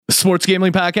Sports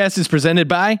Gambling Podcast is presented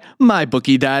by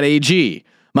MyBookie.ag.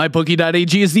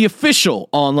 MyBookie.ag is the official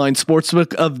online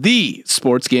sportsbook of the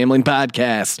Sports Gambling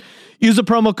Podcast. Use the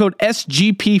promo code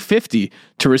SGP50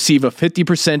 to receive a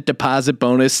 50% deposit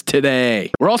bonus today.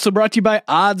 We're also brought to you by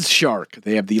Odds Shark.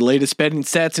 They have the latest betting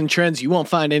stats and trends you won't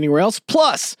find anywhere else,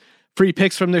 plus free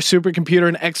picks from their supercomputer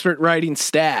and expert writing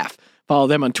staff. Follow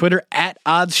them on Twitter at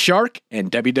OddsShark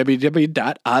and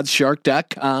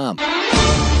www.oddsshark.com.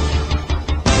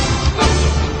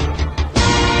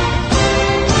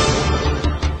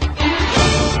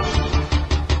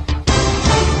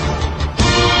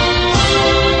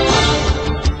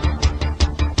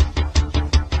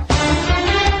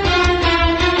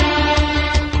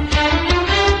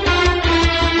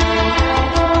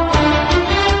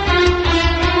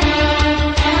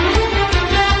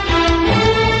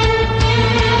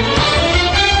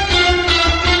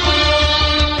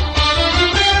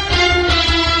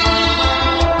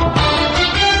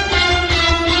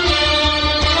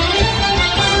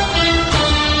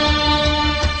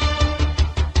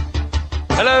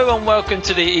 Welcome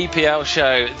to the EPL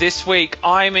Show. This week,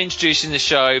 I'm introducing the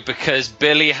show because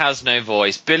Billy has no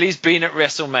voice. Billy's been at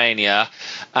WrestleMania,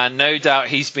 and no doubt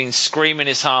he's been screaming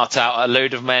his heart out at a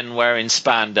load of men wearing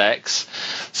spandex.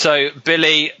 So,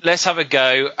 Billy, let's have a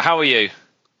go. How are you?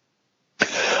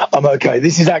 I'm okay.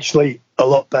 This is actually a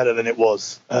lot better than it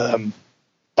was. I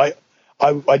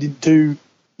didn't do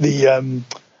the.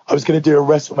 I was going to do a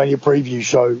WrestleMania preview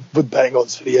show with betting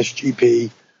odds for the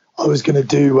SGP. I was going to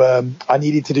do, I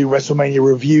needed to do WrestleMania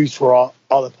reviews for our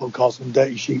other podcast on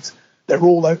Dirty Sheets.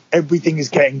 Everything is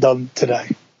getting done today.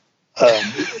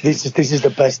 This is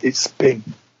the best it's been.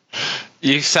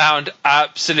 You sound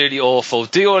absolutely awful.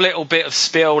 Do a little bit of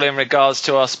spiel in regards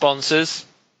to our sponsors.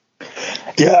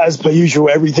 Yeah, as per usual,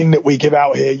 everything that we give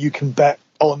out here, you can bet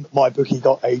on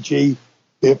mybookie.ag,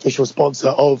 the official sponsor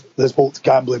of the Sports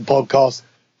Gambling Podcast.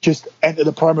 Just enter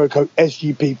the promo code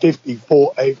SGP50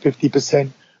 for a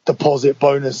 50% deposit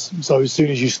bonus. So as soon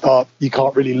as you start, you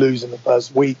can't really lose in the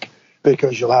first week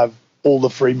because you'll have all the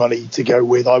free money to go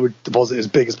with. I would deposit as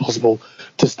big as possible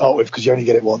to start with because you only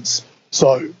get it once.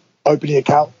 So open the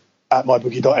account at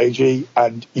mybookie.ag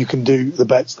and you can do the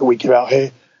bets that we give out here.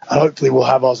 And hopefully we'll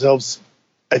have ourselves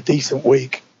a decent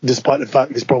week, despite the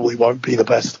fact this probably won't be the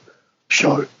best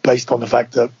show based on the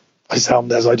fact that I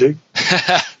sound as I do.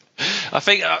 I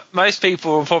think most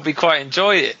people will probably quite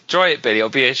enjoy it, Billy. It'll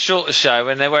be a shorter show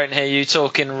and they won't hear you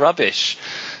talking rubbish.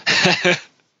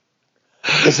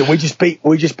 Listen, we just beat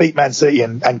Man City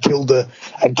and killed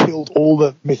all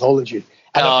the mythology.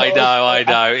 And I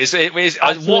know.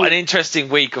 What an interesting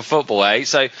week of football, eh?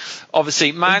 So,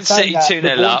 obviously, Man City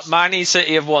 2-0 up. Man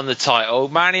City have won the title.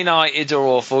 Man United are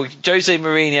awful. Jose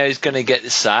Mourinho is going to get the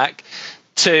sack.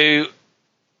 To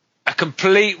a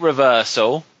complete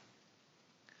reversal.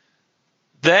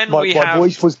 Then my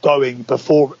voice was going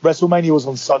before WrestleMania was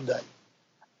on Sunday,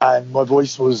 and my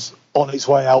voice was on its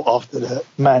way out after the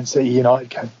Man City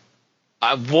United game.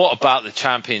 What about the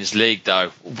Champions League,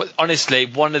 though? Honestly,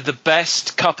 one of the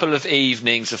best couple of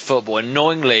evenings of football.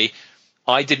 Annoyingly,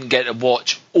 I didn't get to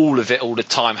watch all of it all the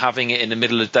time, having it in the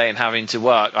middle of the day and having to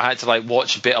work. I had to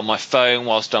watch a bit on my phone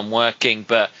whilst I'm working,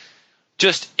 but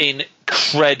just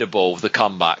incredible, the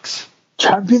comebacks.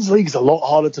 Champions League is a lot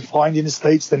harder to find in the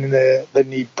States than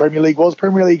the Premier League was.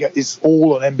 Premier League is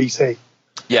all on NBC.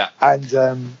 Yeah. And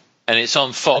it's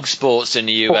on Fox Sports in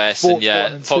the US.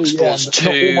 Fox Sports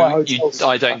 2,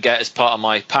 I don't get as part of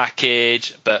my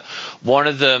package. But one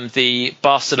of them, the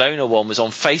Barcelona one, was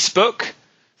on Facebook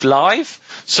Live.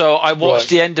 So I watched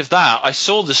the end of that. I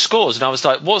saw the scores and I was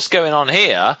like, what's going on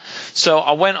here? So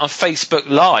I went on Facebook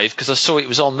Live because I saw it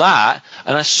was on that,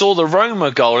 and I saw the Roma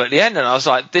goal at the end and I was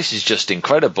like, this is just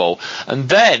incredible. And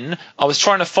then I was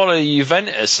trying to follow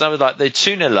Juventus and I was like, they're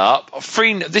 2-0 up.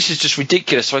 This is just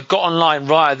ridiculous. So I got online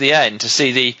right at the end to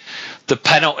see the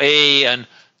penalty, and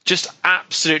just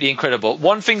absolutely incredible.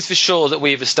 One thing's for sure that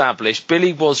we've established,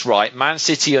 Billy was right. Man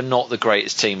City are not the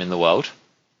greatest team in the world.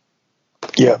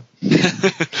 Yeah.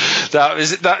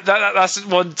 That's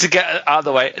one to get out of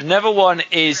the way. Another one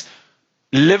is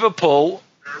Liverpool.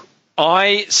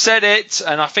 I said it,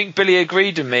 and I think Billy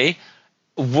agreed with me.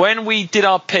 When we did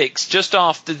our picks just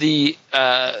after the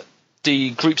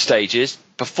group stages,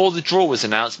 before the draw was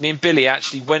announced, me and Billy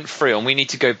actually went through, and we need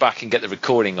to go back and get the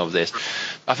recording of this.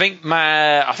 I think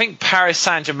Paris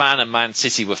Saint-Germain and Man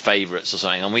City were favourites or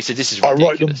something, and we said this is ridiculous. I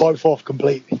wrote them both off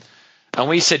completely. And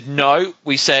we said no.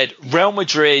 We said Real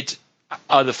Madrid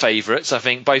are the favourites. I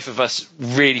think both of us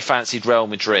really fancied Real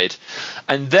Madrid.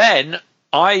 And then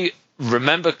I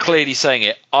remember clearly saying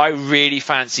it. I really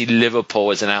fancied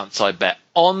Liverpool as an outside bet.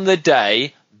 On the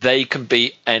day, they can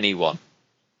beat anyone.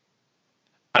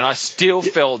 And I still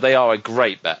feel they are a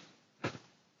great bet.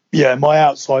 Yeah, my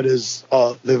outsiders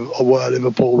were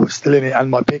Liverpool. We're still in it,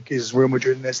 and my pick is Real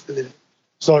Madrid, and they're still in it.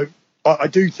 So I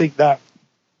do think that.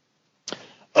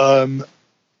 I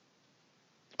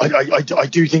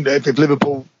do think that if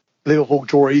Liverpool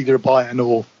draw either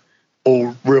Bayern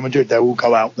or Real Madrid, they will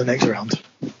go out the next round.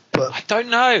 But I don't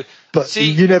know. But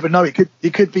see, you never know.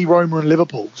 It could be Roma and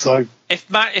Liverpool. So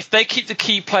if they keep the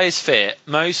key players fit,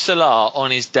 Mo Salah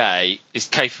on his day is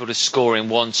capable of scoring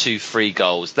 1, 2, 3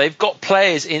 goals. They've got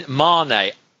players in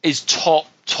Mane is top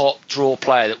draw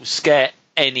player that will scare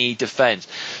any defence.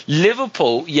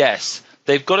 Liverpool, yes,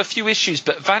 they've got a few issues,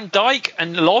 but Van Dijk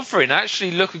and Lovren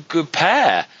actually look a good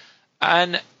pair.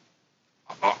 And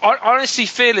I honestly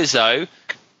feel as though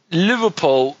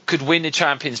Liverpool could win the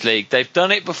Champions League. They've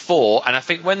done it before, and I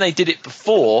think when they did it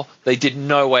before, they did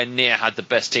nowhere near had the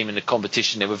best team in the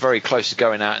competition. They were very close to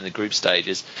going out in the group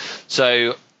stages.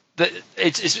 So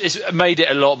it's made it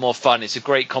a lot more fun. It's a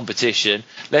great competition.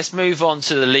 Let's move on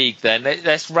to the league then.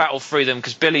 Let's rattle through them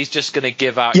because Billy's just going to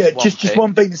give out. Yeah, just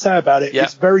one thing to say about it. Yeah.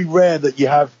 It's very rare that you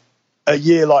have a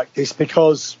year like this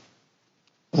because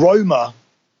Roma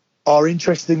are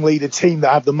interestingly the team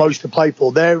that have the most to play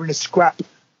for. They're in a scrap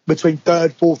between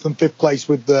 3rd, 4th and 5th place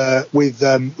with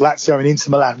Lazio and Inter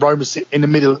Milan. Roma sit in the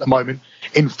middle at the moment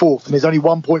in 4th, and there's only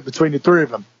 1 point between the 3 of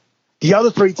them. The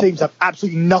other 3 teams have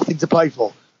absolutely nothing to play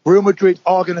for. Real Madrid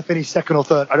are going to finish 2nd or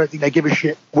 3rd. I don't think they give a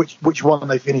shit which one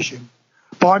they finish in.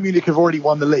 Bayern Munich have already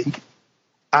won the league,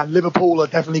 and Liverpool are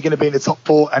definitely going to be in the top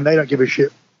 4, and they don't give a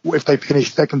shit if they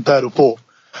finish 2nd, 3rd or 4th.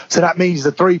 So that means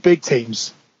the 3 big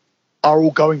teams are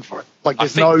all going for it. Like I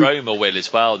think Roma will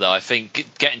as well, though. I think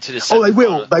getting to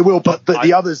the they will, but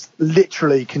the others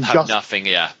literally can have just nothing.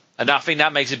 Yeah, and I think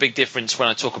that makes a big difference when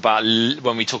we talk about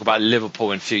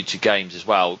Liverpool in future games as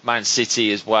well. Man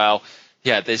City as well.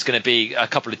 Yeah, there's going to be a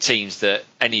couple of teams that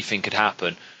anything could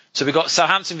happen. So we've got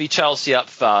Southampton v Chelsea up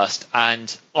first,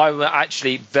 and I was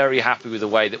actually very happy with the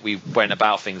way that we went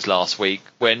about things last week.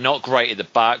 We're not great at the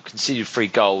back, conceded 3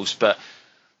 goals, but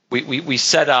we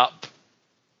set up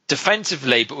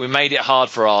defensively, but we made it hard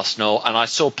for Arsenal, and I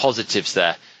saw positives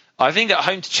there. I think at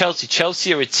home to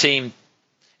Chelsea are a team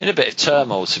in a bit of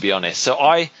turmoil, to be honest. So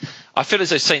I feel as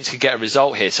though Saints could get a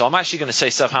result here. So I'm actually going to say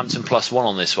Southampton +1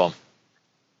 on this one.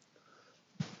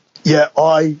 Yeah,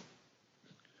 I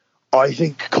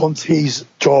think Conte's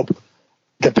job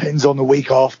depends on the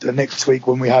week after next week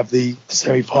when we have the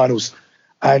semi-finals.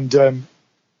 And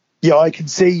I can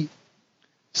see.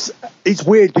 It's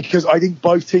weird because I think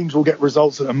both teams will get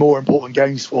results that are more important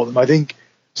games for them. I think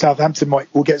Southampton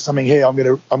will get something here. I'm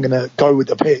gonna go with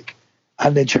the pick,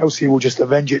 and then Chelsea will just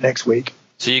avenge it next week.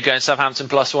 So you're going Southampton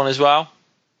 +1 as well?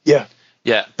 Yeah.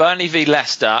 Yeah. Burnley v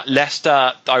Leicester.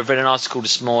 Leicester, I read an article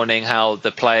this morning how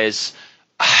the players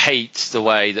hate the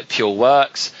way that Pure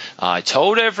works. I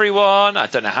told everyone, I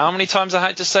don't know how many times I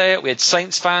had to say it. We had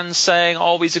Saints fans saying,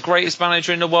 he's the greatest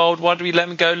manager in the world. Why do we let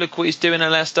him go? Look what he's doing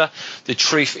at Leicester. The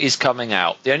truth is coming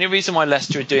out. The only reason why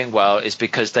Leicester are doing well is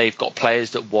because they've got players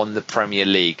that won the Premier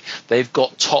League. They've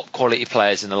got top quality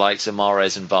players in the likes of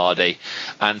Mahrez and Vardy.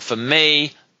 And for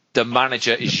me, the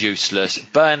manager is useless.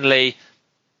 Burnley,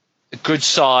 a good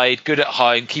side, good at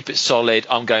home, keep it solid.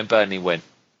 I'm going Burnley win.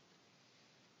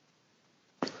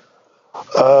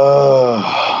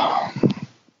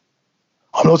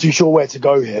 I'm not too sure where to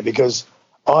go here because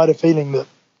I had a feeling that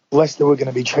Leicester were going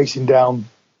to be chasing down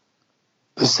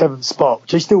the 7th spot,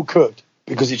 which they still could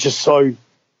because it's just so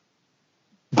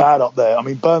bad up there. I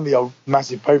mean, Burnley are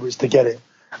massive favourites to get it,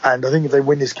 and I think if they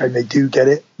win this game, they do get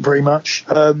it very much.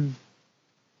 Where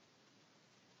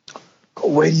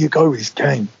do you go with this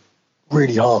game?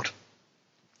 Really hard.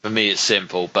 For me, it's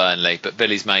simple, Burnley, but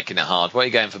Billy's making it hard. What are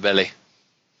you going for, Billy?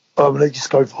 They just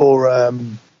go for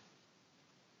under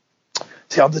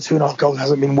 2.5 goals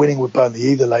hasn't been winning with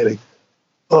Burnley either lately.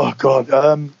 Oh God,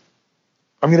 I'm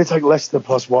going to take Leicester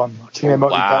 +1. I think they might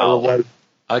be better away. Okay,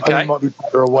 I think they might be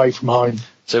better away from home.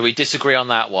 So we disagree on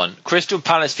that one. Crystal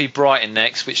Palace v Brighton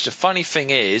next. Which the funny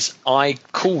thing is, I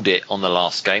called it on the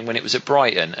last game when it was at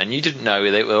Brighton, and you didn't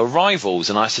know they were rivals.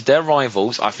 And I said they're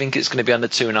rivals. I think it's going to be under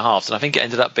 2.5, and I think it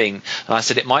ended up being. And I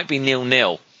said it might be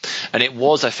 0-0. And it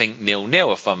was, I think,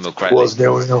 0-0 if I'm correct. It was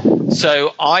 0-0.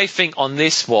 So I think on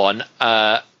this one,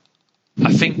 I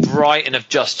think Brighton have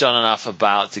just done enough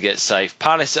about to get safe.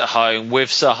 Palace at home with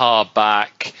Zaha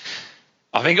back.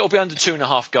 I think it'll be under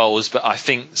 2.5 goals, but I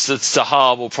think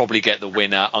Zaha will probably get the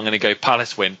winner. I'm going to go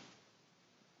Palace win.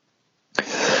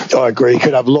 I agree.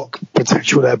 Could have lock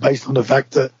potential there based on the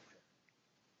fact that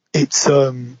it's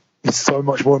so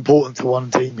much more important to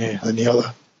one team here than the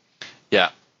other.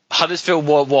 Yeah. Huddersfield,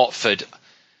 Watford.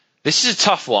 This is a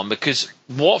tough one because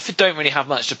Watford don't really have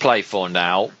much to play for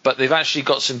now, but they've actually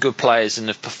got some good players and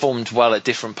have performed well at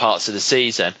different parts of the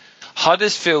season.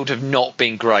 Huddersfield have not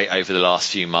been great over the last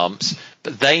few months,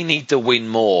 but they need to win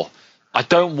more. I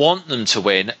don't want them to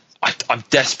win. I'm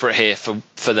desperate here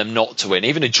for them not to win.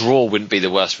 Even a draw wouldn't be the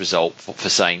worst result for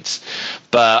Saints.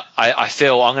 But I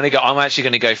feel I'm actually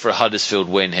going to go for a Huddersfield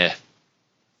win here.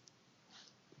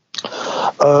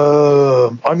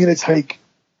 I'm going to take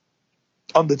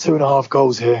under 2.5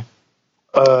 goals here.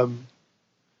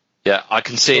 Yeah, I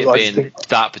can see it being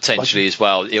that potentially as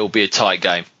well. It'll be a tight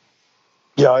game.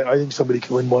 Yeah, I think somebody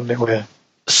can win 1-0 here.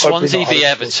 Swansea v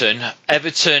Everton.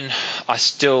 Everton,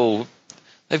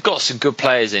 they've got some good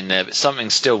players in there, but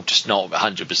something's still just not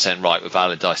 100% right with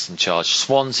Allardyce in charge.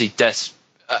 Swansea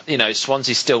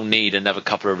still need another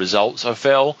couple of results, I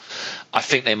feel. I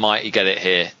think they might get it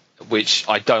here, which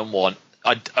I don't want.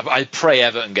 I pray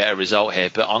Everton get a result here,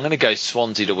 but I'm going to go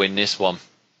Swansea to win this one.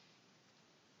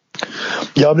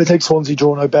 Yeah, I'm going to take Swansea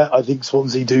draw no bet. I think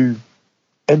Swansea do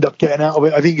end up getting out of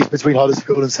it. I think it's between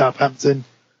Huddersfield and Southampton.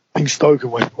 I think Stoke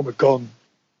and West Brom are gone.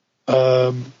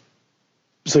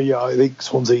 So, yeah, I think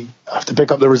Swansea have to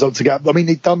pick up the result to get. I mean,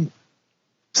 they've done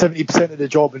 70% of the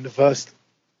job in the first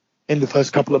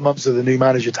couple of months of the new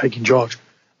manager taking charge.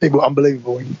 They were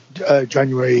unbelievable in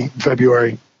January,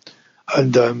 February.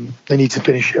 And they need to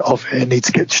finish it off here. Need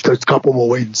to get just a couple more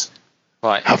wins.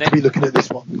 Right, have to be looking at this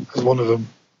one as one of them.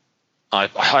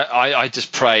 I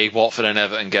just pray Watford and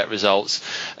Everton get results.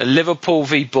 Liverpool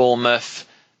v Bournemouth.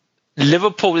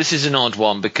 Liverpool, this is an odd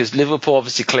one because Liverpool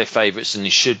obviously clear favourites and they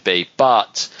should be,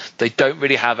 but they don't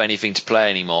really have anything to play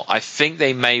anymore. I think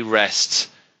they may rest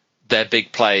their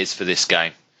big players for this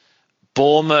game.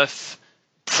 Bournemouth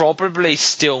probably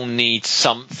still need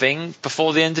something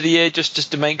before the end of the year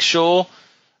just to make sure.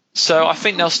 So I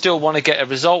think they'll still want to get a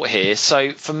result here.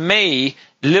 So for me,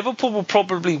 Liverpool will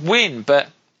probably win, but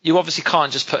you obviously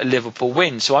can't just put a Liverpool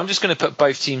win. So I'm just going to put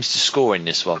both teams to score in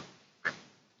this one.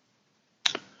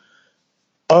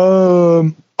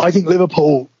 I think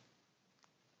Liverpool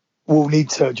will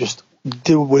need to just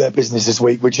deal with their business this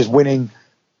week, which is winning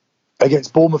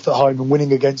against Bournemouth at home and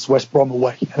winning against West Brom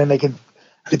away. And then they can,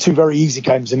 the two very easy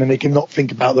games, and then they can not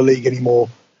think about the league anymore.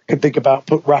 Can think about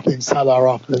wrapping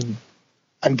Salah up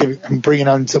and bringing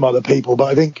on some other people. But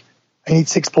I think they need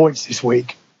 6 points this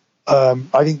week.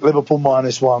 I think Liverpool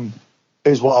 -1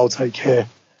 is what I'll take here.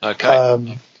 Okay.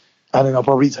 And then I'll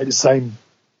probably take the same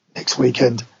next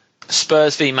weekend.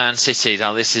 Spurs v Man City.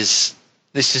 Now this is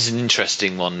an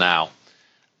interesting one. Now,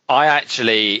 I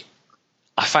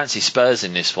fancy Spurs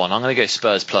in this one. I'm going to go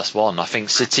Spurs +1. I think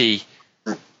City.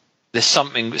 There's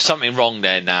something wrong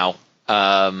there now,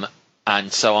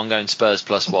 and so I'm going Spurs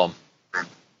 +1.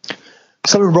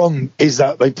 Something wrong is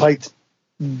that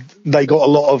they got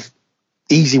a lot of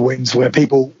easy wins where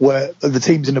the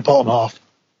teams in the bottom half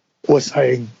were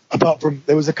saying, apart from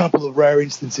there was a couple of rare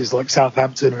instances like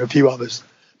Southampton and a few others,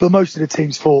 but most of the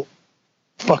teams thought,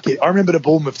 fuck it. I remember the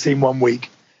Bournemouth team one week,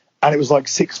 and it was like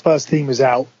 6 first teamers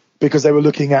out because they were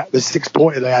looking at the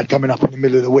 6-pointer they had coming up in the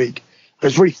middle of the week. It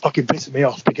was really fucking pissing me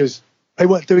off because they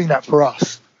weren't doing that for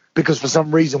us, because for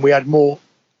some reason we had more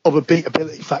of a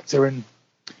beatability factor, and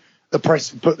the press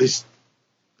put this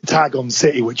tag on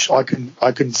City, which I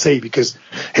couldn't see, because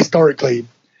historically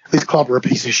this club are a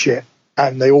piece of shit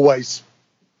and they always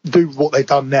do what they've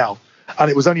done now. And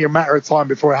it was only a matter of time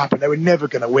before it happened. They were never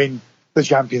going to win the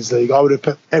Champions League. I would have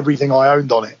put everything I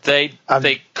owned on it. They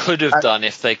could have done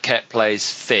if they kept players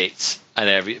fit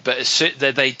and but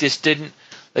they just didn't.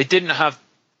 They didn't have.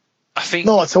 I think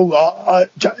not at all.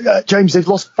 James, they've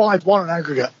lost 5-1 on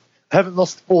aggregate. They haven't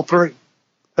lost 4-3.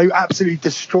 They were absolutely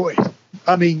destroyed.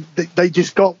 I mean, they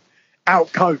just got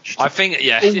out-coached. I think,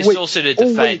 it's also the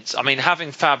defence. I mean,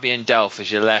 having Fabian Delph as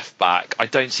your left-back, I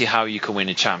don't see how you can win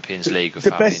a Champions League with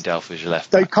Fabian Delph as your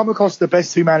left-back. They've come across the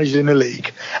best 2 managers in the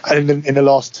league in the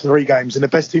last 3 games, and the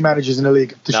best 2 managers in the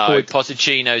league have destroyed. No,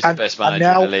 Pochettino's the best manager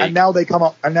in the league. And now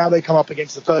they come up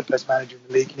against the 3rd best manager in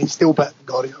the league, and he's still better than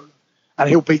Guardiola, and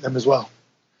he'll beat them as well.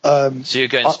 So you're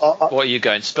going? What are you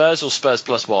going? Spurs or Spurs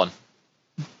 +1?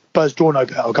 Spurs draw no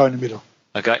bet. I'll go in the middle.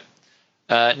 Okay.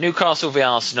 Newcastle v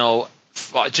Arsenal.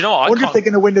 Do you know what? I wonder if they're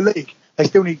going to win the league. They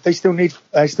still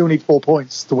need 4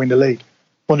 points to win the league.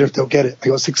 Wonder if they'll get it. They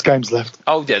got 6 games left.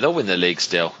 Oh yeah, they'll win the league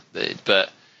still. But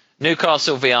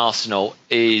Newcastle v Arsenal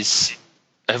is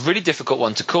a really difficult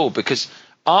one to call, because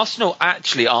Arsenal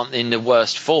actually aren't in the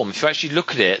worst form. If you actually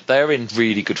look at it, they're in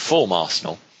really good form,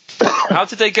 Arsenal. How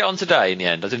did they get on today in the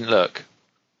end? I didn't look.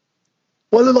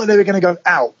 Well, it looked like they were going to go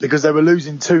out because they were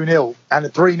losing 2-0, and a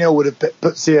 3-0 would have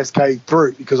put CSK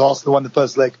through because Arsenal won the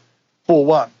first leg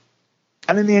 4-1.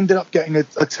 And then they ended up getting a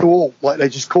 2-2. Like, they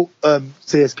just caught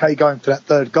CSK going for that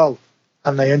third goal,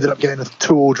 and they ended up getting a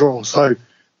 2-2 draw. So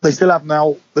they're still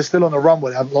on a run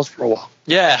where they haven't lost for a while.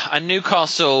 Yeah, and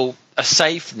Newcastle are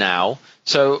safe now.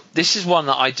 So this is one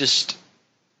that I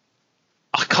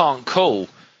can't call.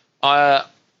 What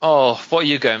are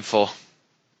you going for?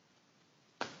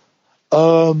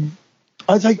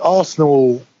 I take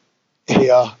Arsenal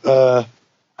here at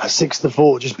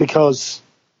 6-4, just because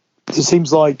it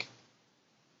seems like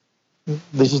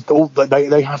this is all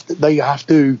they have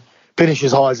to finish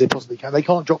as high as they possibly can. They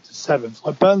can't drop to 7th.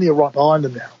 Like, Burnley are right behind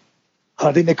them now. And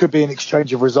I think there could be an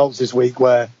exchange of results this week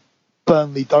where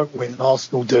Burnley don't win and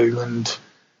Arsenal do. And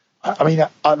I mean,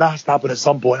 that has to happen at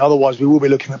some point. Otherwise, we will be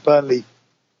looking at Burnley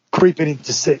creeping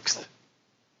into 6th.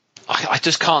 I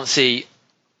just can't see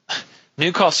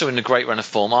Newcastle in a great run of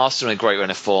form, Arsenal in a great run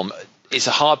of form. It's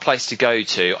a hard place to go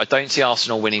to. I don't see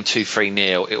Arsenal winning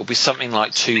 2-3-0. It will be something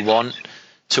like 2-1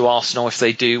 to Arsenal if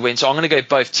they do win. So I'm going to go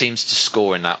both teams to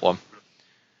score in that one.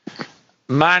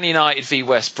 Man United v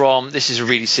West Brom. This is a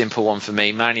really simple one for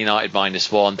me. Man United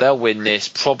 -1. They'll win this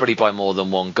probably by more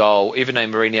than one goal. Even though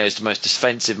Mourinho is the most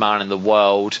defensive man in the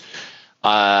world,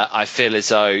 I feel as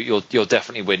though you'll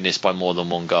definitely win this by more than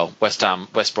one goal. West Brom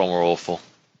are awful.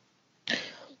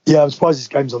 Yeah, I'm surprised this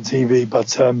game's on TV,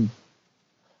 but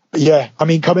yeah, I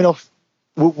mean, coming off,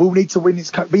 we'll need to win.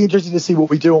 It's be interesting to see what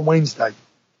we do on Wednesday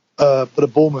for the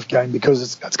Bournemouth game, because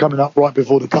it's coming up right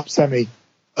before the Cup semi.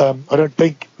 I don't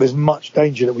think there's much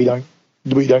danger that we don't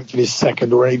finish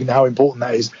second, or even how important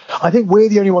that is. I think we're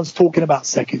the only ones talking about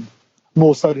second,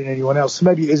 more so than anyone else. So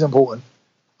maybe it is important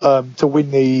to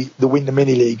win the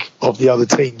mini league of the other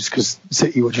teams, because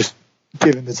City were just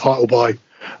given the title by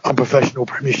unprofessional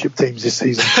Premiership teams this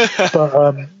season.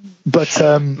 But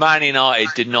Man United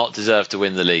did not deserve to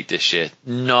win the league this year.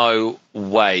 No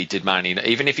way did Man United.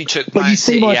 Even if you took Man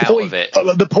City out of it.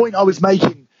 The point I was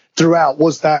making throughout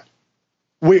was that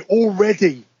we're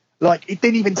already, like, it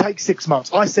didn't even take 6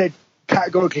 months. I said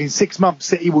categorically in 6 months,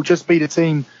 City will just be the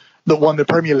team that won the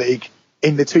Premier League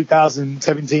in the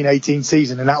 2017-18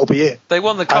 season, and that will be it. They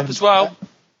won the Cup as well.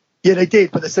 Yeah, they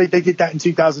did, but they did that in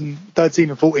 2013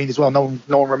 and 14 as well. No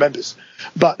one remembers.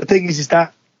 But the thing is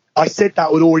that I said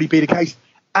that would already be the case,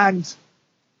 and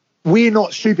we're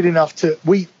not stupid enough to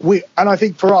and I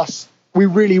think for us, we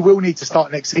really will need to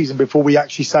start next season before we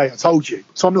actually say I told you.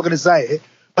 So I'm not going to say it.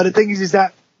 But the thing is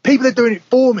that people are doing it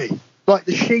for me. Like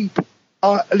the sheep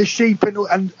are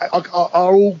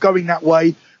all going that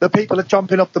way. The people are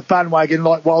jumping off the bandwagon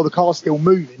like while the car's still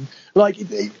moving. Like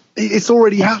it's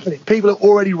already happening. People are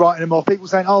already writing them off. People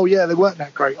saying, "Oh yeah, they weren't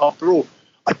that great after all."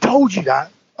 I told you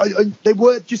that. They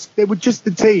were just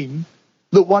the team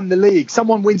that won the league.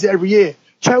 Someone wins it every year.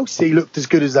 Chelsea looked as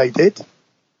good as they did.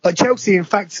 Like Chelsea, in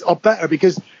fact, are better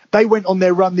because they went on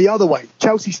their run the other way.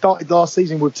 Chelsea started last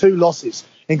season with 2 losses,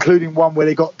 including one where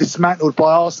they got dismantled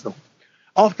by Arsenal.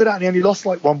 After that, they only lost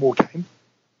like one more game.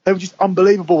 They were just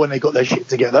unbelievable when they got their shit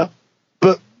together.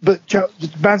 But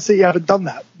Man City haven't done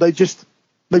that.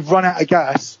 They've run out of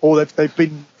gas, or they've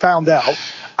been found out.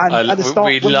 And at the start,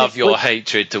 we love your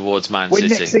hatred towards Man City.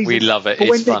 Season, we love it. But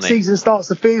it's when funny. Next season starts,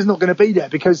 the fear's not going to be there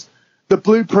because the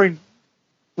blueprint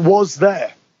was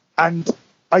there. And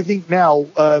I think now,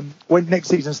 when next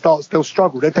season starts, they'll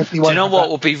struggle. They definitely won't. Do you know what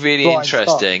will be really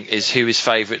interesting start. Is who is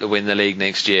favourite to win the league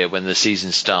next year when the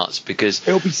season starts? Because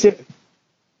it'll be City.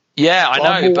 Yeah,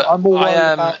 I know, but I'm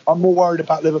more worried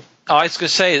about Liverpool. I was going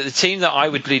to say that the team that I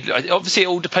would lead. Obviously, it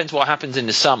all depends what happens in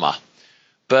the summer.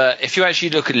 But if you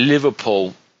actually look at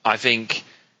Liverpool, I think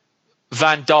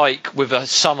Van Dijk with a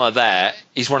summer there,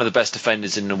 he's one of the best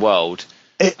defenders in the world.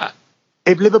 If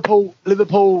Liverpool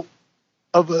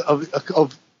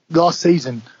of last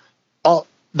season,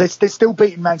 they're still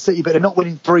beating Man City, but they're not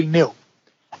winning 3-0.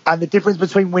 And the difference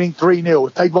between winning 3-0,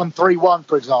 if they'd won 3-1,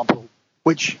 for example,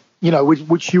 which you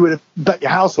would have bet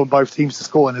your house on both teams to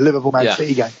score in a Liverpool-Man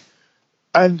City game,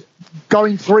 and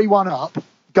going 3-1 up,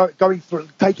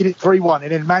 taking it 3-1,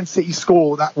 and then Man City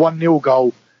score that 1-0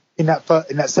 goal in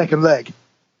that second leg,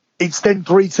 it's then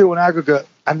 3-2 on aggregate,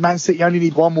 and Man City only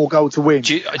need one more goal to win.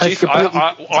 I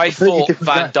thought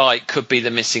Van Dijk could be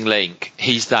the missing link.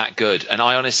 He's that good, and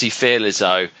I honestly feel as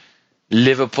though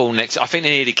Liverpool next. I think they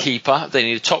need a keeper. They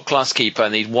need a top-class keeper,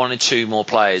 and they need 1 or 2 more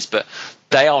players. But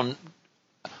they are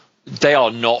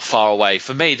not far away.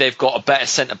 For me, they've got a better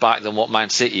centre back than what Man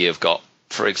City have got,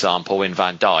 for example, in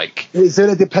Van Dijk. It's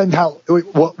going to depend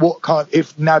what kind.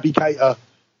 If Naby Keita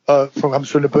comes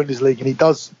from the Bundesliga and he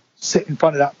does sit in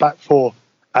front of that back four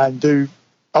and do.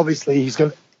 Obviously, he's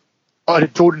going to.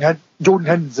 Jordan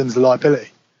Henderson's a liability.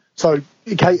 So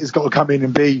Keita's got to come in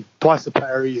and be twice the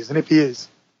player he is. And if he is,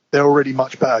 they're already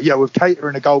much better. Yeah, with Keita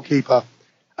and a goalkeeper.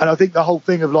 And I think the whole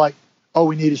thing of like, oh,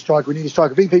 we need a striker.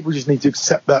 I think people just need to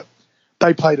accept that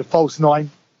they played a false nine.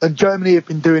 And Germany have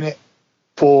been doing it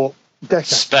for decades.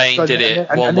 Spain did it,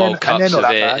 won World Cups of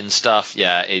it and stuff.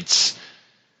 Yeah, it's...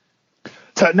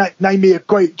 So name me a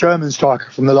great German striker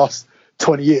from the last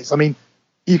 20 years. I mean,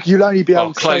 you'll only be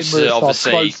able to... Closer,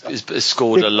 obviously, has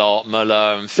scored a lot,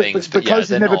 Muller and things. But Close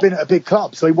has never been at a big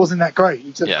club, so he wasn't that great.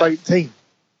 He's a great team.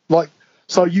 Like,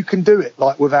 so you can do it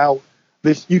like without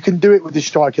this. You can do it with this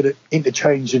striker that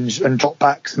interchange and drop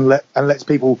backs and lets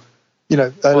people,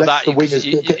 lets the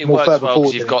wingers get more further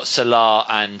forward. You've got Salah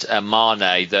and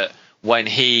Mane that when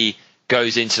he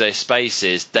goes into those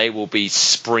spaces, they will be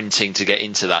sprinting to get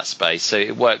into that space. So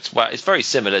it works well. It's very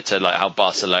similar to like how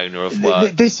Barcelona have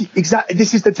worked. This is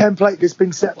the template that's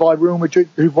been set by Real Madrid,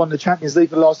 who've won the Champions League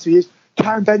for the last 2 years.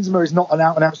 Karim Benzema is not an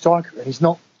out-and-out striker, and he's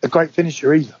not a great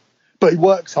finisher either. But he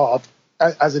works hard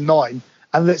as a nine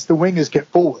and lets the wingers get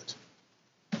forward.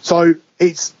 So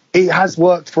it has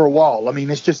worked for a while. I mean,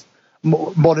 it's just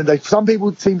modern day. Some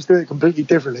people seem to do it completely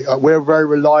differently. We're very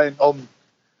reliant on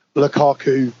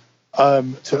Lukaku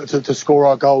to score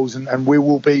our goals, and we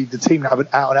will be the team that have an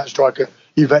out-and-out striker.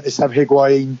 Juventus have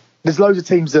Higuain. There's loads of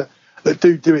teams that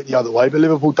do it the other way, but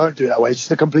Liverpool don't do it that way. It's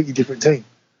just a completely different team.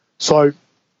 So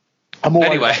I'm all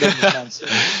anyway,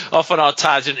 off on our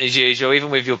tangent as usual, even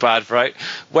with your bad throat.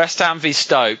 West Ham v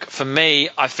Stoke. For me,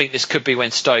 I think this could be when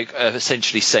Stoke are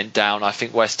essentially sent down. I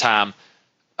think West Ham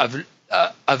have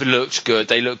looked good.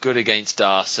 They look good against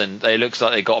us, and it looks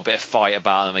like they've got a bit of fight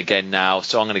about them again now.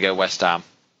 So I'm going to go West Ham.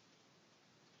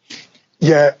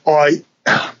 Yeah,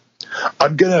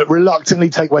 I'm going to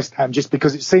reluctantly take West Ham just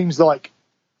because it seems like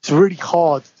it's really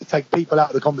hard to take people out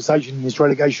of the conversation in this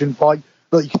relegation fight.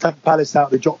 Like you can take Palace out,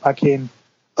 they drop back in.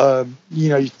 At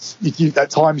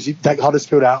times you take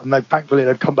Huddersfield out, and thankfully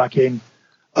they've come back in.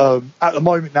 At the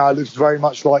moment now, it looks very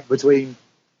much like between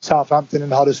Southampton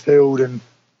and Huddersfield, and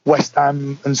West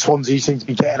Ham and Swansea seem to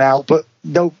be getting out. But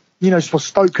they'll,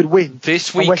 Stoke could win.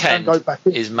 This weekend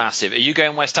is massive. Are you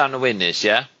going West Ham to win this?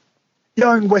 Yeah.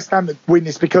 Going West Ham to win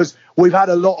this because we've had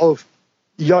a lot of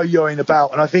yo-yoing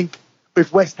about, and I think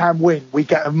if West Ham win, we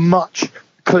get a much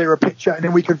clearer picture, and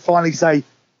then we can finally say,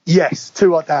 yes,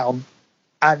 2 are down,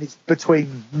 and it's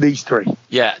between these 3.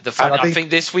 Yeah, I think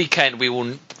this weekend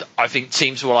I think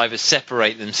teams will either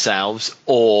separate themselves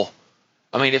or,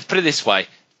 if put it this way,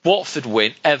 Watford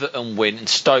win, Everton win, and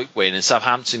Stoke win, and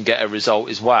Southampton get a result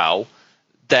as well,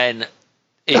 then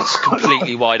it's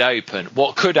completely wide open.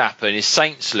 What could happen is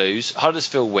Saints lose,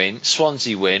 Huddersfield win,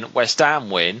 Swansea win, West Ham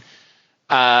win,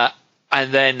 and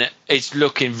then it's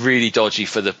looking really dodgy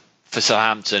for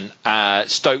Southampton.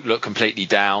 Stoke look completely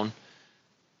down.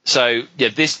 So yeah,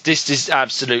 this is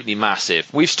absolutely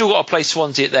massive. We've still got to play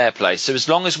Swansea at their place. So as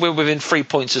long as we're within 3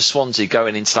 points of Swansea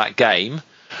going into that game,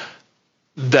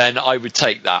 then I would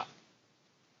take that.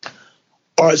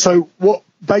 All right. So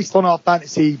based on our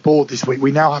fantasy board this week,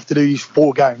 we now have to do these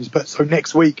 4 games. But so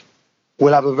next week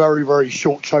we'll have a very, very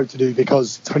short show to do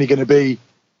because it's only going to be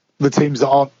the teams that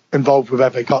aren't involved with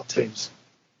FA Cup teams.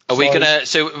 Are we going to...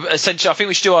 So, essentially, I think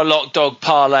we should do our lock dog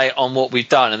parlay on what we've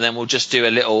done, and then we'll just do a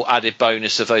little added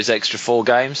bonus of those extra 4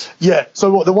 games. Yeah,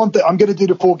 so the one thing... I'm going to do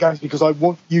the 4 games because I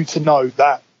want you to know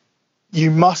that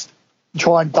you must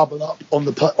try and double up on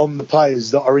the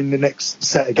players that are in the next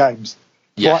set of games.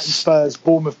 Yes. Brighton, Spurs,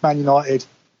 Bournemouth, Man United,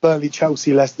 Burnley,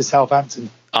 Chelsea, Leicester, Southampton.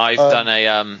 I've done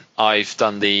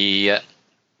the...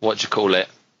 what do you call it?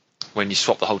 When you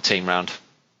swap the whole team round.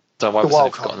 So I've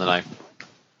forgotten the name.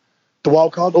 The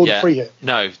wild card or the free hit?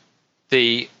 No,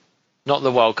 not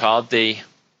the wild card, the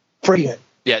free hit.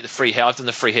 Yeah, the free hit. I've done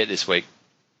the free hit this week.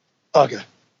 Okay.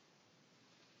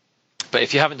 But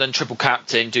if you haven't done triple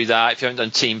captain, do that. If you haven't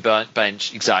done team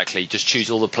bench, exactly. Just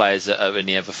choose all the players that are in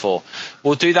the other 4.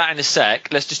 We'll do that in a sec.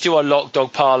 Let's just do our lock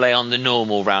dog parlay on the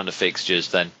normal round of fixtures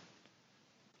then.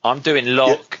 I'm doing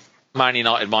lock Man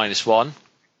United -1.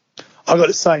 I got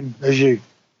the same as you.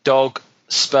 Dog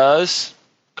Spurs.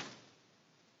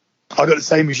 I got the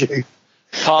same as you.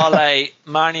 Parlay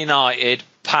Man United,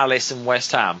 Palace, and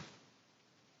West Ham.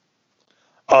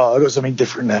 Oh, I got something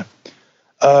different there.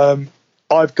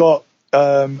 I've got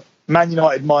Man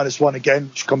United -1 again,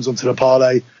 which comes onto the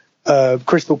parlay.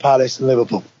 Crystal Palace and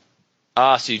Liverpool.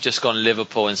 So you've just gone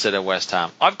Liverpool instead of West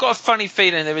Ham. I've got a funny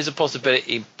feeling there is a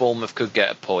possibility Bournemouth could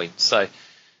get a point. So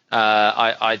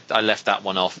I left that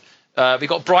one off. We've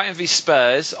got Brighton v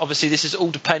Spurs. Obviously, this is all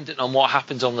dependent on what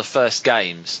happens on the first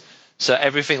games. So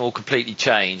everything will completely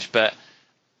change. But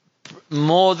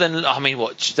more than,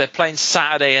 they're playing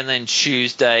Saturday and then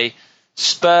Tuesday.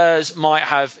 Spurs might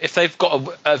have, if they've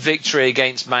got a victory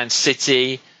against Man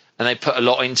City, and they put a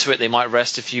lot into it. They might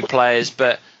rest a few players,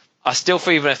 but I still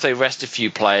feel even if they rest a few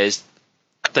players,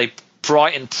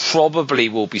 Brighton probably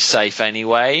will be safe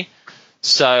anyway.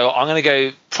 So I'm going to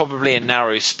go probably a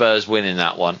narrow Spurs win in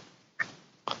that one.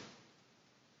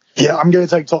 Yeah, I'm going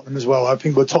to take Tottenham as well. I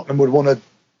think Tottenham would want to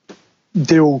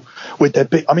deal with their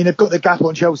big... I mean, they've got the gap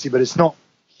on Chelsea, but it's not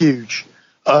huge.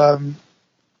 I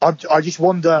just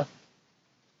wonder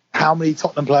how many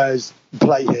Tottenham players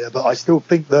play here, but I still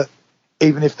think that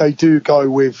even if they do go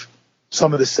with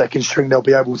some of the second string, they'll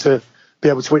be able to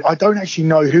win. I don't actually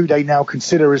know who they now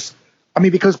consider as... I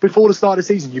mean, because before the start of the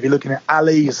season, you'd be looking at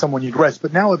Ali as someone you'd rest,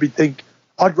 but now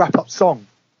I'd wrap up Song.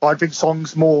 I think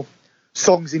Song's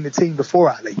in the team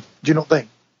before Ali. Do you not think?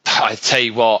 I tell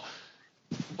you what,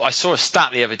 I saw a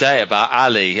stat the other day about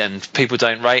Ali, and people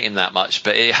don't rate him that much,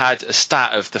 but it had a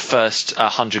stat of the first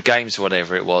 100 games or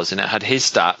whatever it was, and it had his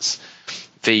stats.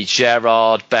 The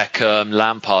Gerrard, Beckham,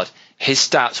 Lampard, his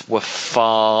stats were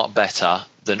far better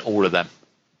than all of them.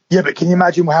 Yeah, but can you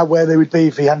imagine where they would be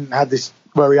if he hadn't had this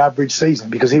very average season?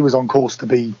 Because he was on course to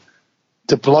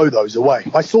blow those away.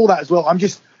 I saw that as well. I'm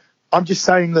just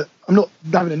saying that I'm not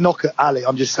having a knock at Ali.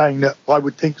 I'm just saying that I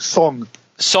would think Son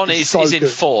is in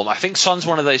form. I think Son's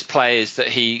one of those players that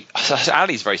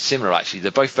Ali's very similar actually.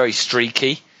 They're both very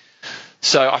streaky.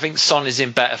 So I think Son is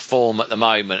in better form at the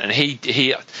moment, and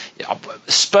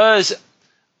Spurs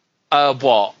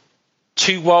are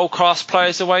 2 world-class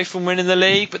players away from winning the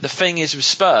league. But the thing is with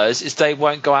Spurs is they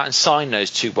won't go out and sign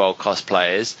those 2 world-class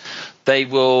players. They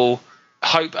will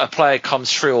hope a player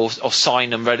comes through or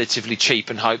sign them relatively cheap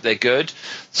and hope they're good.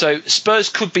 So Spurs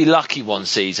could be lucky one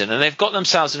season, and they've got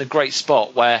themselves in a great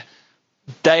spot where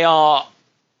they are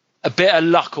a bit of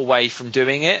luck away from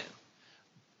doing it,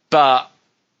 but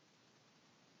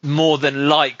more than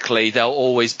likely they'll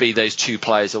always be those 2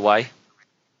 players away.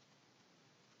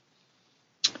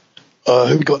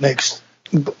 Who we got next?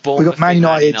 We got Man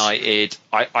United.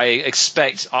 I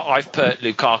expect... I've put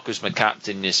Lukaku as my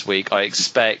captain this week. I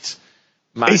expect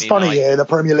Man It's United. funny here, the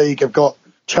Premier League have got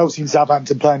Chelsea and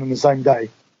Southampton playing on the same day,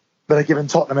 but they're giving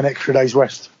Tottenham an extra day's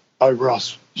rest over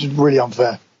us. It's really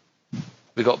unfair.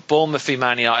 We've got Bournemouth v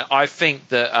Man United. I think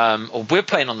that we're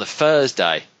playing on the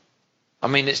Thursday. I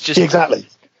mean, it's just... Exactly.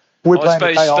 I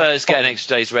suppose Spurs get an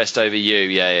extra day's rest over you,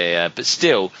 yeah. But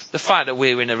still, the fact that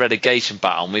we're in a relegation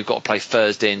battle and we've got to play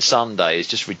Thursday and Sunday is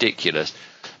just ridiculous.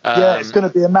 It's going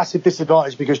to be a massive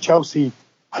disadvantage because Chelsea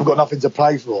have got nothing to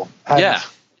play for. Yeah,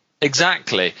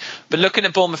 exactly. But looking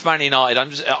at Bournemouth Man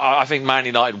United, I think Man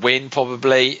United win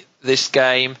probably this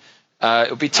game.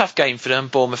 It'll be a tough game for them.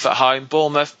 Bournemouth at home.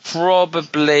 Bournemouth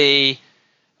probably...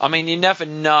 I mean, you never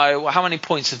know. How many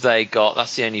points have they got?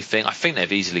 That's the only thing. I think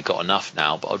they've easily got enough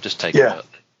now, but I'll just take a look.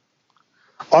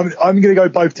 I'm going to go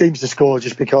both teams to score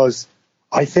just because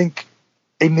I think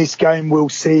in this game we'll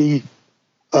see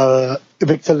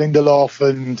Victor Lindelof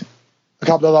and a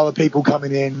couple of other people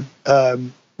coming in.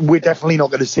 We're definitely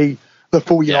not going to see the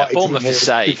full United team Bournemouth here is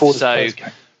safe. before the So, first game.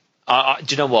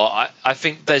 do you know what? I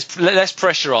think there's less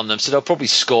pressure on them, so they'll probably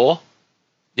score.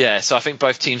 Yeah, so I think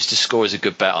both teams to score is a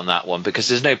good bet on that one because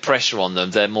there's no pressure on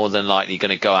them. They're more than likely going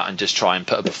to go out and just try and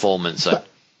put a performance up.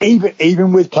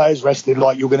 Even with players rested,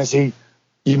 like you might see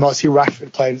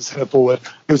Rashford playing at centre forward.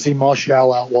 You'll see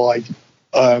Martial out wide.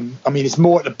 I mean, it's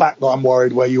more at the back that I'm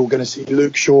worried where you're going to see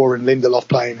Luke Shaw and Lindelof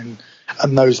playing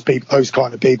and those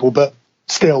kind of people. But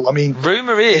still, I mean,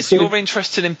 rumour is you're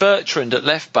interested in Bertrand at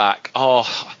left back.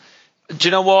 Oh, do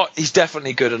you know what? He's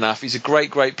definitely good enough. He's a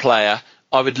great player.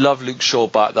 I would love Luke Shaw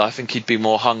back there. I think he'd be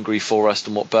more hungry for us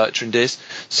than what Bertrand is.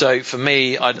 So for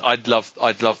me, I'd love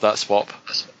that swap.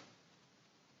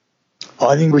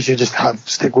 I think we should just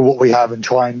stick with what we have and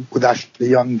try and with Ashley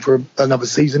Young for another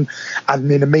season,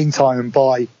 and in the meantime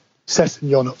buy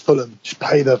Sessegnon at Fulham, just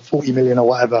pay the 40 million or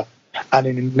whatever, and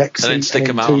in the next and then stick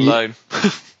him out on loan.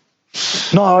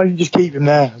 No, I just keep him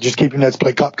there. Just keep him there to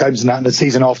play cup games and that. And the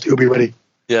season after, he'll be ready.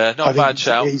 Yeah, not a bad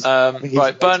shout.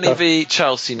 Right, Burnley v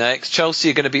Chelsea next.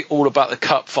 Chelsea are going to be all about the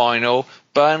cup final.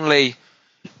 Burnley,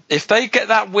 if they get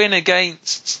that win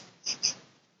against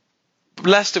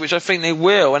Leicester, which I think they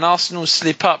will, and Arsenal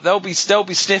slip up, they'll be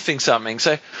sniffing something.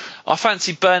 So I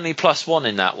fancy Burnley +1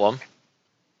 in that one.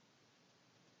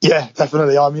 Yeah,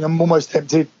 definitely. I mean, I'm almost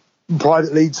tempted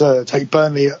privately to take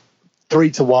Burnley at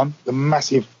 3-1, the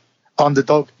massive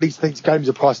underdog. These games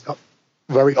are priced up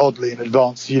very oddly in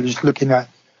advance. You're just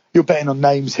you're betting on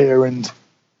names here, and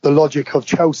the logic of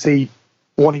Chelsea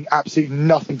wanting absolutely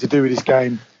nothing to do with this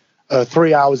game.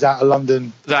 3 hours out of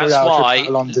London. That's why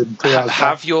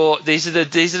these are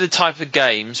the type of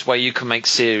games where you can make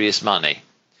serious money.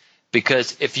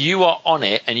 Because if you are on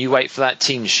it and you wait for that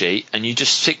team sheet and you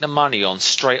just stick the money on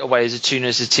straight away as soon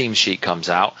as the team sheet comes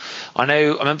out. I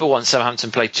remember once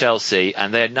Southampton played Chelsea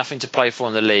and they had nothing to play for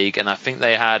in the league, and I think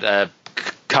they had a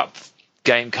cup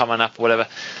game coming up or whatever.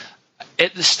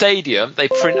 At the stadium, they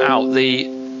print out the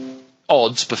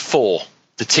odds before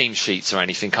the team sheets or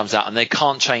anything comes out, and they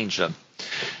can't change them.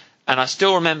 And I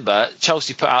still remember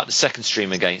Chelsea put out the second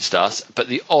stream against us, but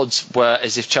the odds were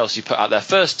as if Chelsea put out their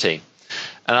first team.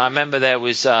 And I remember there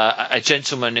was a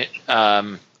gentleman,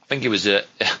 I think he was a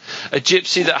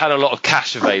gypsy that had a lot of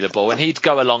cash available, and he'd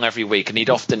go along every week, and he'd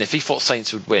often, if he thought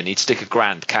Saints would win, he'd stick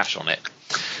 £1,000 cash on it.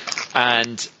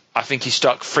 And I think he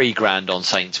stuck £3,000 on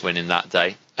Saints winning that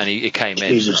day, and he came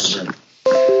in. Jesus.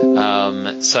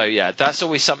 So yeah, that's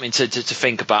always something to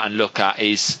think about and look at,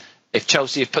 is if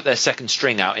Chelsea have put their second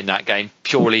string out in that game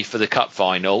purely for the cup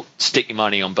final, stick your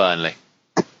money on Burnley.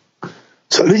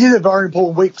 So this is a very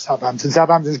important week for Southampton.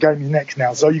 Southampton's game is next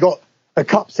now. So you got a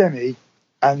cup semi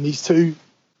and these two.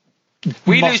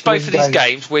 We lose both of these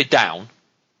games, we're down.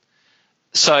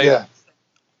 So yeah.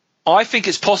 I think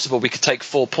it's possible we could take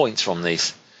 4 points from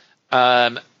these.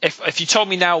 If you told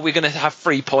me now we're going to have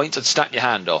 3 points, I'd snap your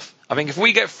hand off. I think if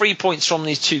we get 3 points from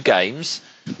these two games,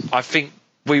 I think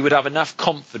we would have enough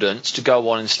confidence to go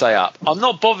on and stay up. I'm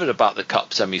not bothered about the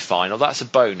cup semi-final. That's a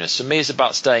bonus. For me, it's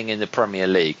about staying in the Premier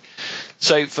League.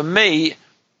 So for me,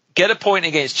 get a point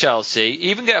against Chelsea,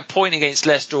 even get a point against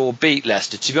Leicester or beat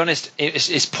Leicester. To be honest,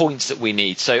 it's points that we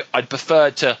need. So I'd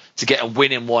prefer to get a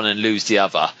win in one and lose the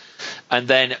other. And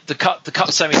then the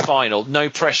cup semi-final, no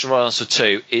pressure on us for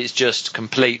two. It's just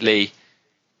completely,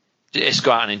 let's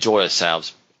go out and enjoy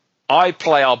ourselves. I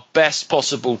play our best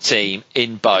possible team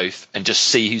in both and just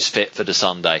see who's fit for the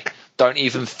Sunday. Don't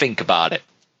even think about it.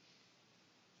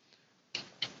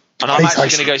 And I'm actually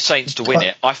going to go Saints to win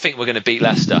it. I think we're going to beat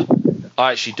Leicester.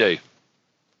 I actually do.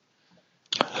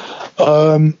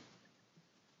 I'm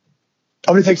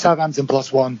going to take Southampton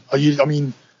 +1. I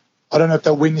mean, I don't know if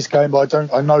they'll win this game, but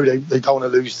I know they don't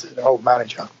want to lose their old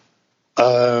manager.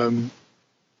 So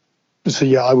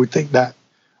yeah, I would think that. I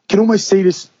can almost see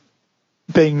this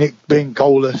being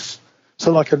goalless.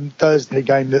 So like a Thursday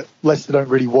game that Leicester don't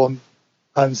really want,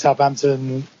 and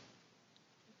Southampton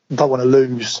don't want to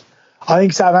lose. I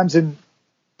think Southampton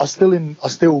are still in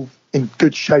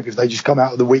good shape if they just come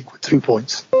out of the week with 2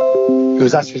 points,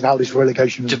 because that's just how this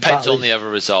relegation depends on the other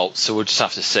results. So we'll just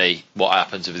have to see what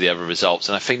happens with the other results,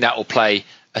 and I think that will play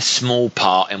a small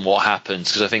part in what happens,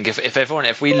 because I think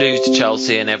if we lose to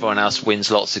Chelsea and everyone else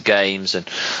wins lots of games, and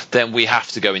then we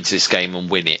have to go into this game and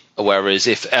win it. Whereas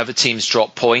if other teams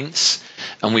drop points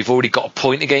and we've already got a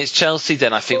point against Chelsea,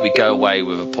 then I think we go away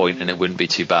with a point and it wouldn't be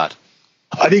too bad.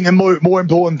 I think the more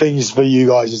important thing is for you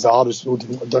guys is that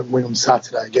Huddersfield don't win on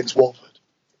Saturday against Watford.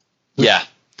 Yeah.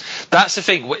 That's the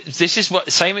thing. This is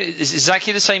it's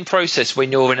exactly the same process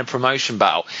when you're in a promotion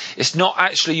battle. It's not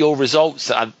actually your results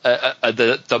that are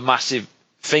the massive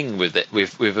thing with it,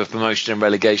 with a promotion and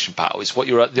relegation battle. It's what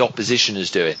the opposition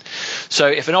is doing. So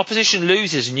if an opposition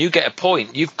loses and you get a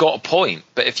point, you've got a point.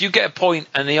 But if you get a point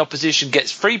and the opposition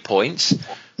gets 3 points,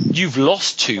 you've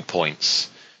lost 2 points.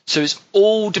 So it's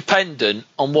all dependent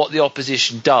on what the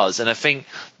opposition does. And I think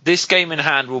this game in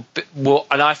hand will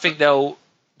and I think they'll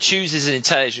choose as an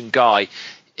intelligent guy.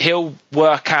 He'll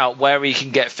work out where he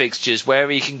can get fixtures, where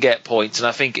he can get points. And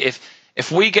I think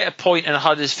if we get a point and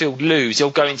Huddersfield lose, he'll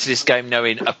go into this game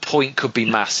knowing a point could be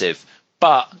massive.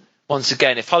 But once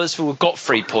again, if Huddersfield have got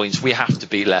 3 points, we have to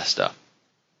beat Leicester.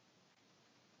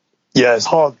 Yeah, it's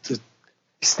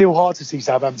still hard to see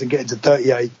Southampton getting to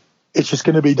 38. It's just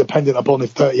going to be dependent upon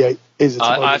if 38 is a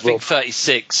I think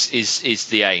 36 is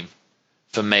the aim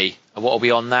for me. And what are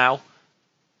we on now?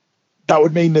 That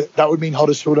would mean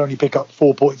Huddersfield only pick up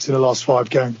 4 points in the last 5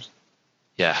 games.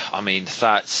 Yeah, I mean,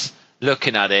 that's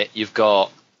looking at it. You've got.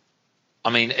 I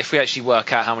mean, if we actually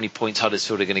work out how many points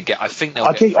Huddersfield are going to get, I think they'll.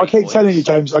 I keep telling you,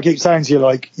 James. I keep saying to you,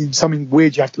 like, something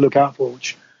weird you have to look out for,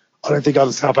 which I don't think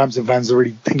other Southampton fans are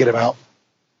really thinking about.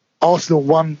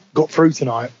 Arsenal got through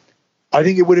tonight. I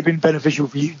think it would have been beneficial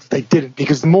for you if they didn't,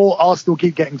 because the more Arsenal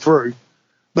keep getting through,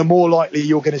 the more likely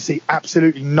you're going to see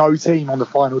absolutely no team on the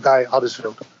final day at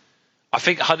Huddersfield. I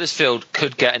think Huddersfield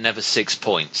could get another 6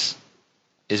 points,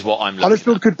 is what I'm looking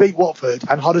Huddersfield at. Could beat Watford,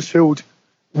 and Huddersfield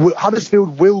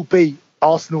will beat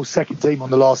Arsenal's second team on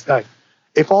the last day.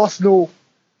 If Arsenal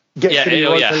get to the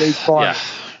Europa League final,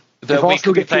 we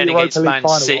could be playing against Man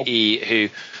City, who,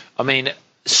 I mean,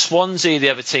 Swansea, the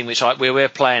other team which we're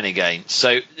playing against.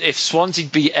 So if Swansea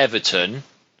beat Everton,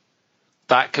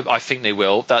 I think they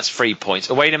will. That's 3 points.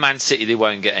 Away to Man City, they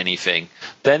won't get anything.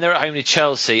 Then they're at home to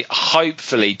Chelsea.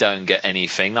 Hopefully, don't get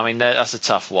anything. I mean, that's a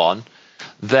tough one.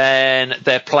 Then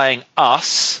they're playing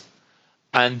us.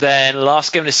 And then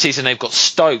last game of the season, they've got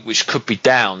Stoke, which could be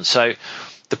down. So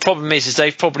the problem is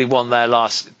they've probably won their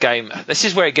last game. This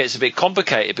is where it gets a bit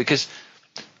complicated because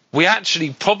we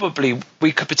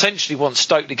could potentially want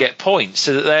Stoke to get points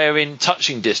so that they're in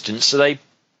touching distance. So they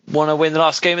want to win the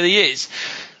last game of the year.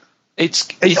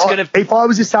 If I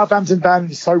was a Southampton fan,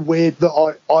 it's so weird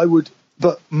that I would.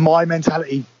 But my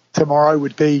mentality tomorrow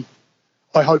would be,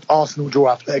 I hope Arsenal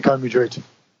draw Atletico Madrid,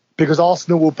 because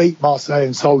Arsenal will beat Marseille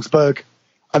and Salzburg,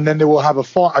 and then they will have a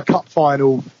cup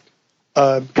final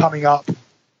coming up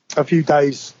a few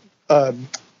days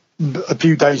around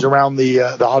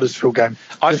the Huddersfield game.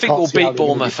 I think we'll beat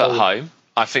Bournemouth at home.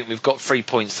 I think we've got 3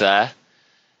 points there.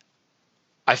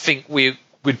 I think we'd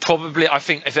probably. I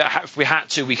think if we had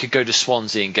to, we could go to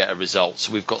Swansea and get a result.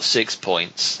 So we've got 6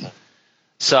 points.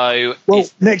 So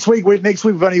next week we've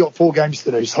only got 4 games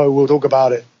to do, so we'll talk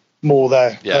about it more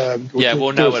there. Yeah,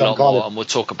 we'll know a lot more, and we'll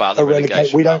talk about the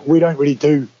relegation. We don't really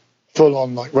do full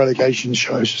on like relegation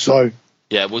shows, so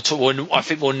yeah, I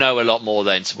think we'll know a lot more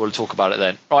then, so we'll talk about it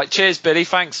then. Right, cheers, Billy.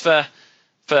 Thanks for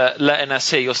letting us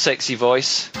hear your sexy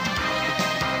voice.